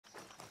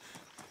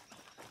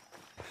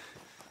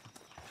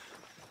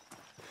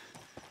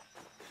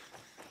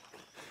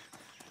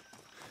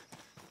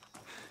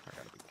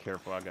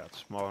careful. I got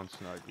spawn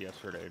sniped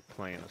yesterday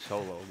playing a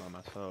solo by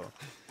myself.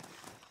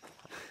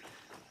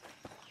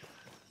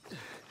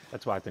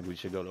 That's why I think we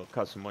should go to a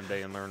custom one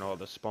day and learn all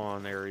the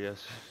spawn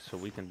areas so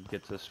we can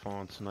get to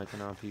spawn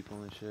sniping on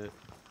people and shit.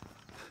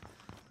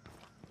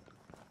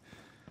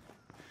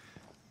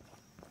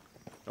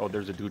 Oh,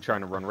 there's a dude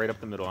trying to run right up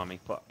the middle on me.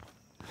 Fuck.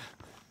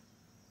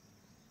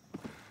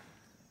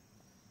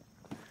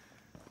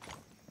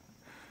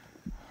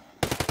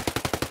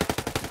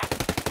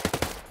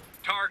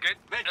 Target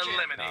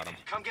eliminated.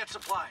 Come get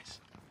supplies.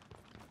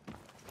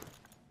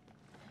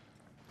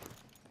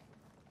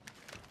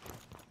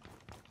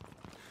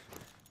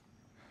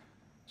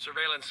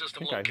 Surveillance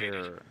system I think located.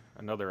 I hear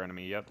another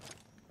enemy, yep.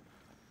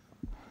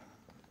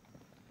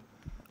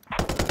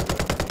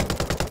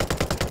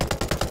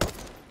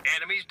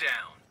 Enemies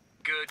down.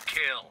 Good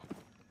kill.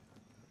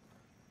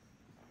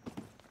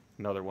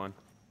 Another one.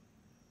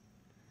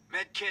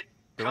 Med kit.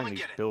 They're Come in and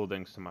these get it.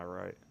 buildings to my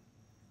right.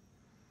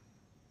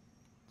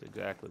 That's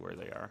exactly where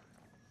they are.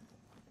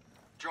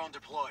 Drone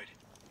deployed.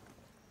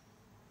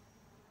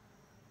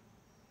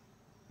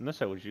 Unless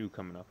that was you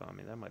coming up on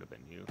me. That might have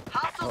been you.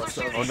 Hostiles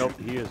are shooting. Oh, nope.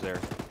 He is there.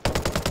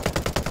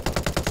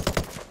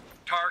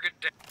 Target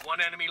down. One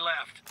enemy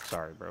left.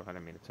 Sorry, bro. I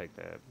didn't mean to take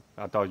that.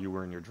 I thought you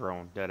were in your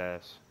drone. Dead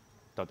ass.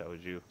 Thought that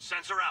was you.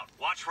 Sensor out.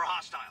 Watch for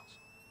hostiles.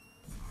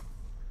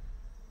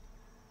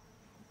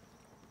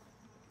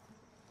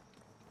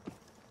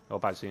 Oh,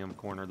 I see him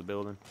corner of the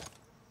building.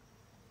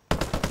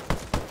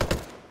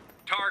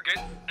 Target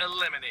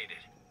eliminated.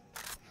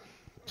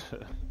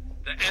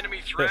 The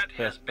enemy threat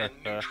has been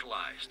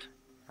neutralized.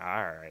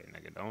 Alright,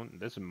 nigga. Don't.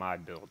 This is my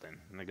building.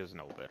 Niggas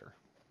know better.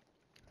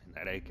 And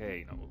that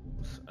AK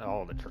knows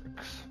all the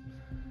tricks.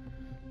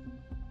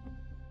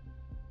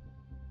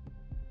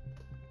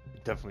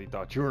 Definitely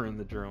thought you were in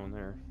the drone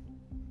there.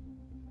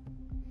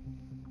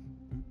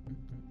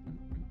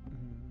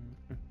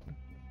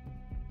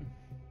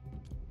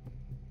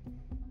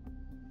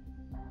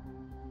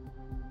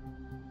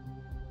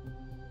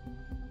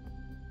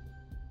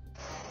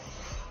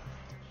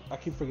 I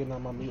keep forgetting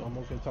I'm on mute. I'm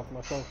okay talking to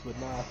myself, but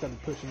now I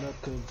started pushing up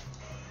because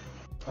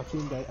I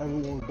seen that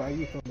everyone was by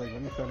you, so I'm like,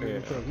 let me start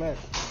moving to the match.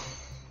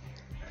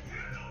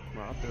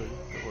 Well, I'll feel you.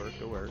 Good work,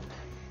 good work.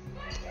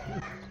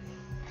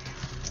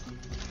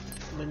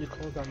 And then you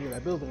close down near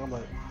that building. I'm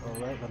like,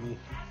 alright, let me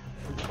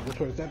go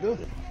towards that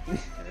building. Yeah,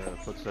 the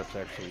footsteps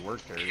actually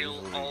work there. Kill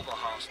Usually, all the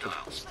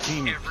hostiles.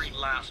 team, Every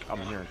last I'm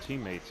one. hearing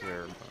teammates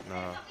there, but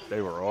no,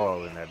 they were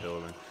all in that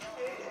building.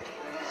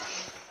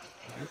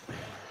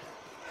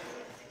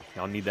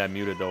 Y'all need that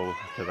muted though,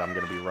 because I'm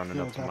gonna be running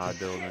up to my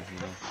building. You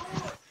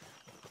know,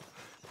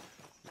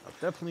 I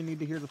definitely need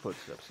to hear the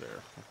footsteps there,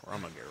 or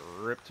I'm gonna get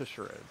ripped to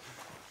shreds.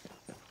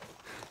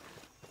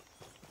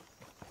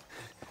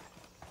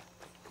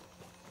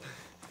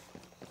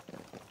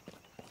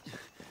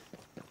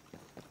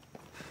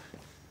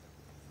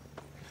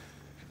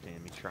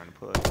 Damn, he's trying to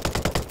push.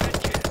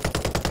 Med kit.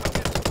 Come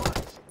get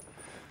supplies.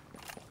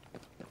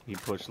 He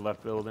pushed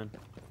left building.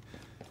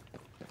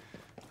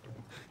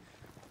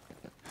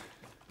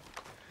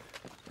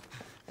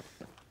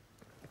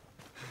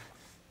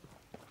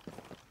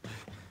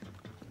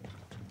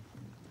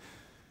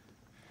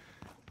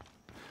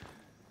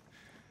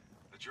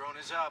 The drone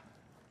is up.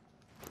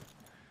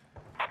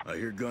 I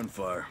hear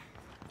gunfire.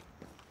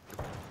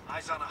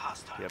 Eyes on a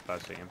hostile. Yep, I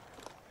see him.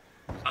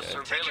 A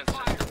surveillance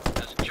system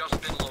has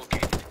just been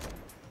located.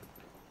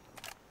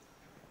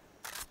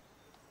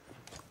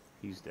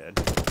 He's dead.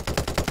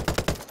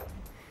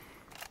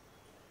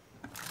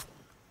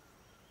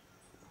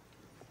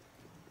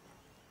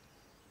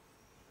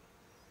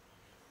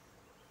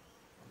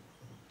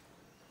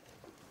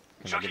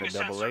 Can I get a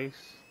double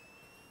ace?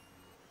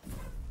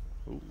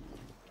 Ooh.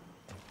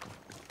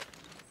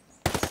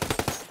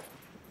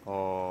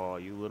 Oh,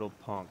 you little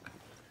punk.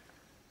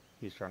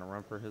 He's trying to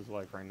run for his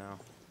life right now.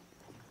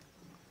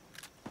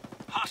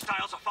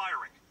 Hostiles are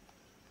firing.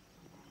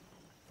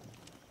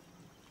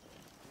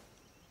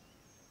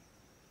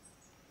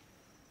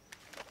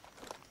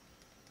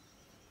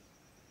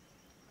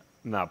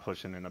 I'm not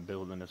pushing in a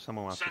building. If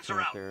someone wants to Sensor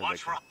camp out. there, they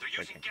Watch can, for- they're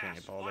they using can gas.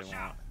 camp all Watch they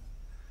out. want.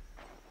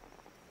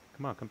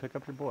 Come on, come pick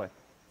up your boy.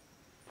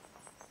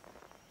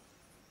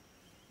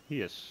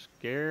 He is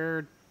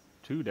scared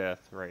to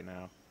death right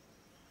now.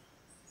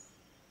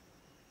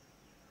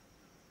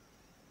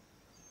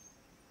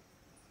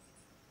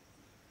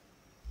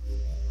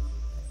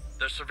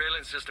 The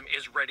surveillance system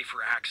is ready for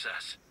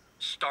access.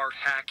 Start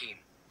hacking.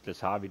 This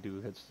hobby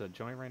dude hits the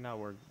joint right now.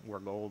 We're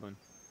golden.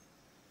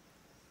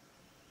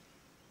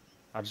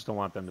 I just don't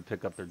want them to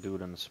pick up their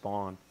dude in the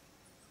spawn.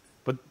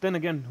 But then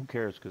again, who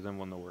cares? Because then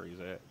we'll know where he's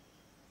at.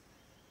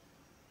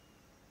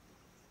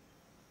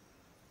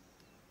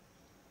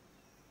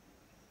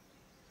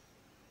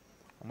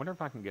 I wonder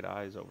if I can get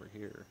eyes over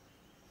here.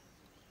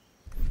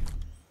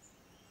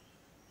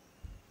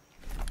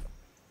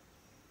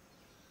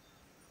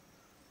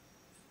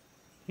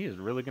 He is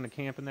really going to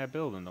camp in that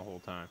building the whole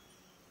time.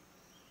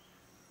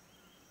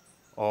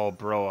 Oh,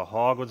 bro, a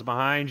hog was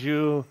behind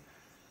you.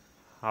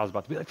 I was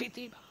about to be like,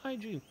 15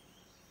 behind you.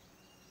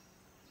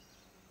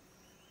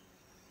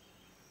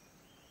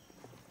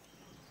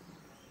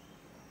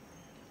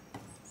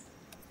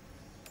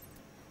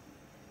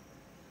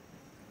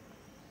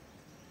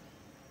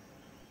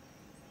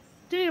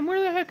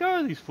 heck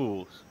are these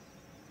fools?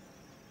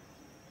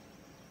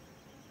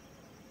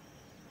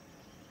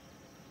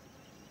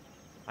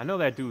 I know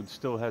that dude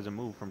still hasn't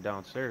moved from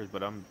downstairs,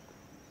 but I'm...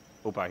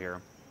 Oh, I hear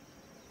him.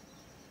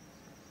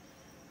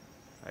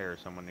 I hear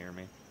someone near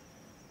me.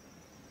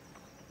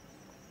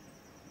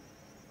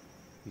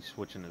 He's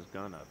switching his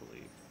gun, I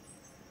believe.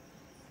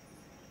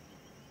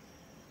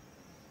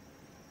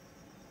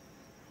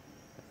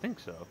 I think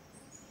so.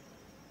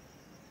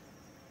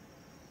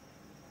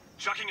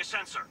 Chucking a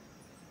sensor.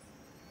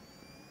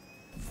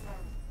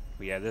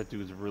 But yeah, that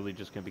dude's really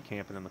just gonna be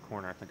camping in the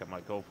corner. I think I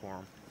might go for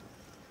him.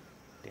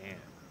 Damn.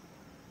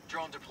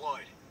 Drone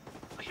deployed.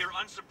 I hear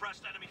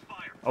unsuppressed enemy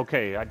fire.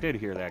 Okay, I did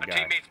hear that A guy.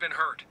 teammate's been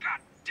hurt. God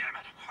damn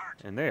it, I'm hurt.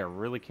 And they are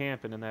really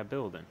camping in that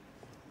building.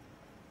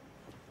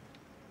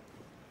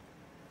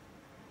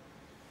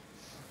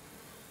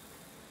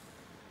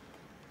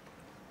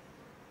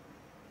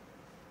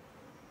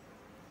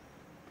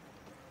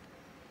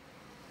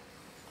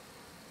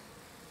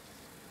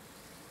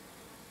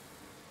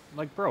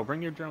 Like, bro,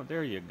 bring your drone.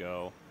 There you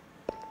go.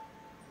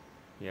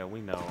 Yeah,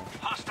 we know.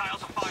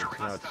 Hostiles are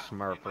firing. It's not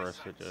smart for us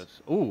to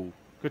just... Ooh,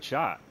 good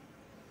shot.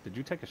 Did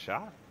you take a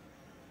shot?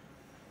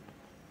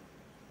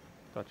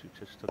 Thought you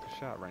just took a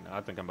shot right now.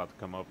 I think I'm about to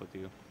come up with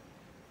you.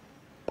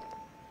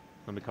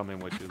 Let me come in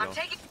with you, though. I'm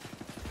taking...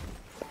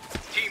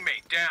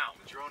 Teammate down.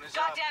 The drone is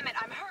God up. damn it,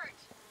 I'm hurt.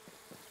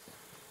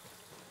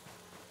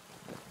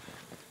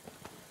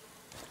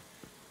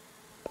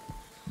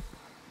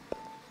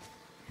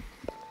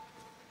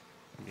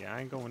 Yeah,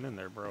 I ain't going in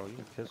there, bro. You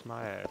can kiss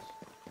my ass.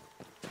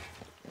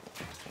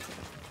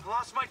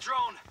 Lost my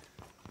drone.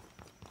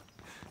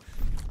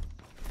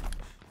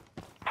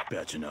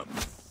 Patching up.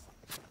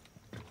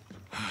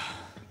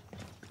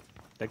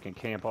 They can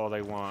camp all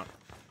they want.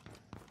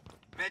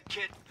 Med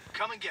kit,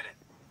 come and get it.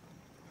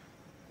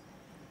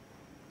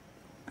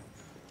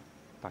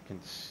 If I can...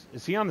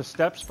 Is he on the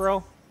steps,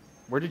 bro?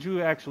 Where did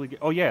you actually get...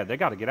 Oh, yeah, they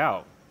got to get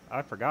out.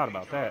 I forgot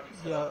about that.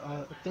 Yeah,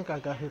 I think I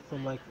got hit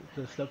from like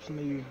the steps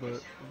maybe,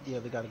 but yeah,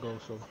 they gotta go,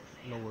 so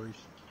no worries.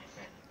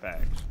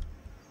 Facts.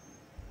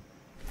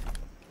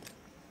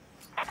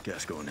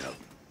 Gas going out.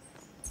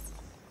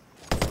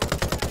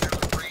 There's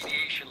a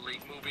radiation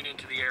leak moving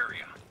into the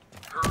area.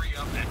 Hurry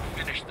up and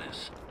finish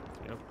this.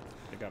 Yep,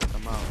 they got to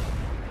come out.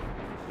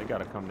 They got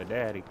to come to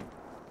daddy.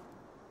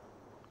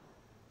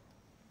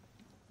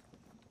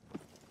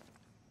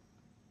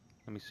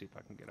 Let me see if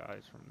I can get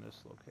eyes from this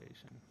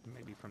location.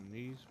 Maybe from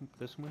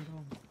this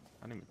window?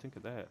 I didn't even think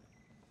of that.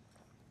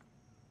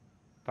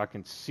 If I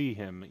can see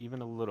him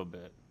even a little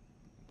bit,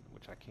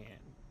 which I can.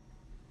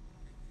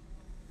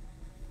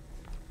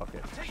 Fuck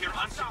it. I hear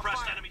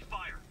unsuppressed enemy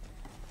fire.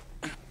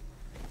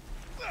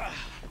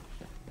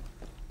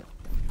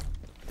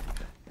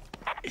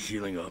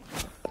 Healing up.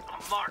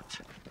 I'm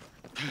marked.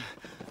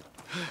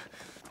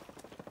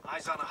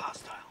 Eyes on a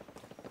hostile.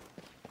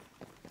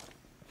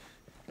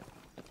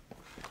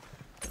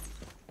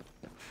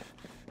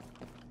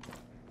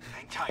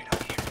 Hang tight, I'm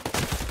here.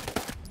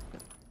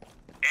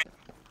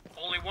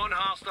 Only one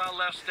hostile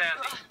left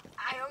standing. Ugh,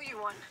 I owe you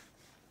one.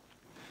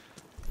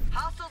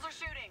 Hostiles are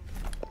shooting.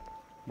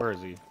 Where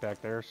is he?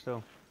 Back there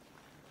still?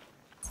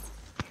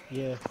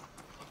 Yeah,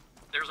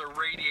 There's a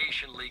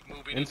radiation leak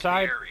moving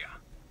Inside? into the area.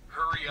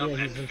 Hurry up Yeah,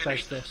 and he's inside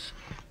finish still. this.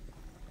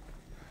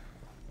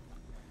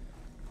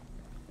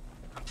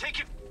 I'm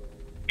taking...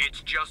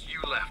 It's just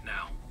you left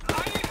now.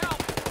 I need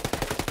help!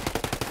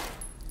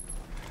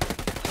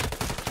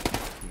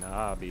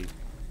 Nah, B.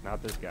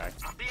 Not this guy.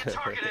 I'm being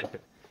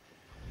targeted.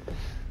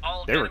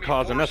 All They were enemy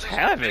causing us forces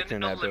have havoc been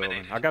in that building.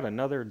 eliminated. I got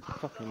another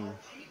fucking...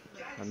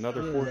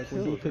 Another yeah, like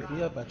 14. dude picked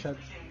me up.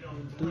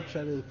 Dude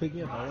tried to pick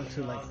me up. I went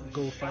to like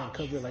go find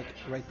cover like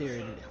right there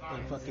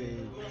and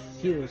fucking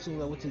here. As soon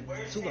as I went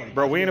to,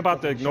 Bro, we ain't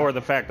about to ignore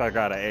the fact I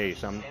got an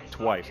ace. I'm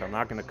twice. I'm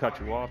not gonna cut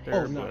you off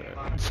there, Oh, no.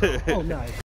 but... Oh, nice.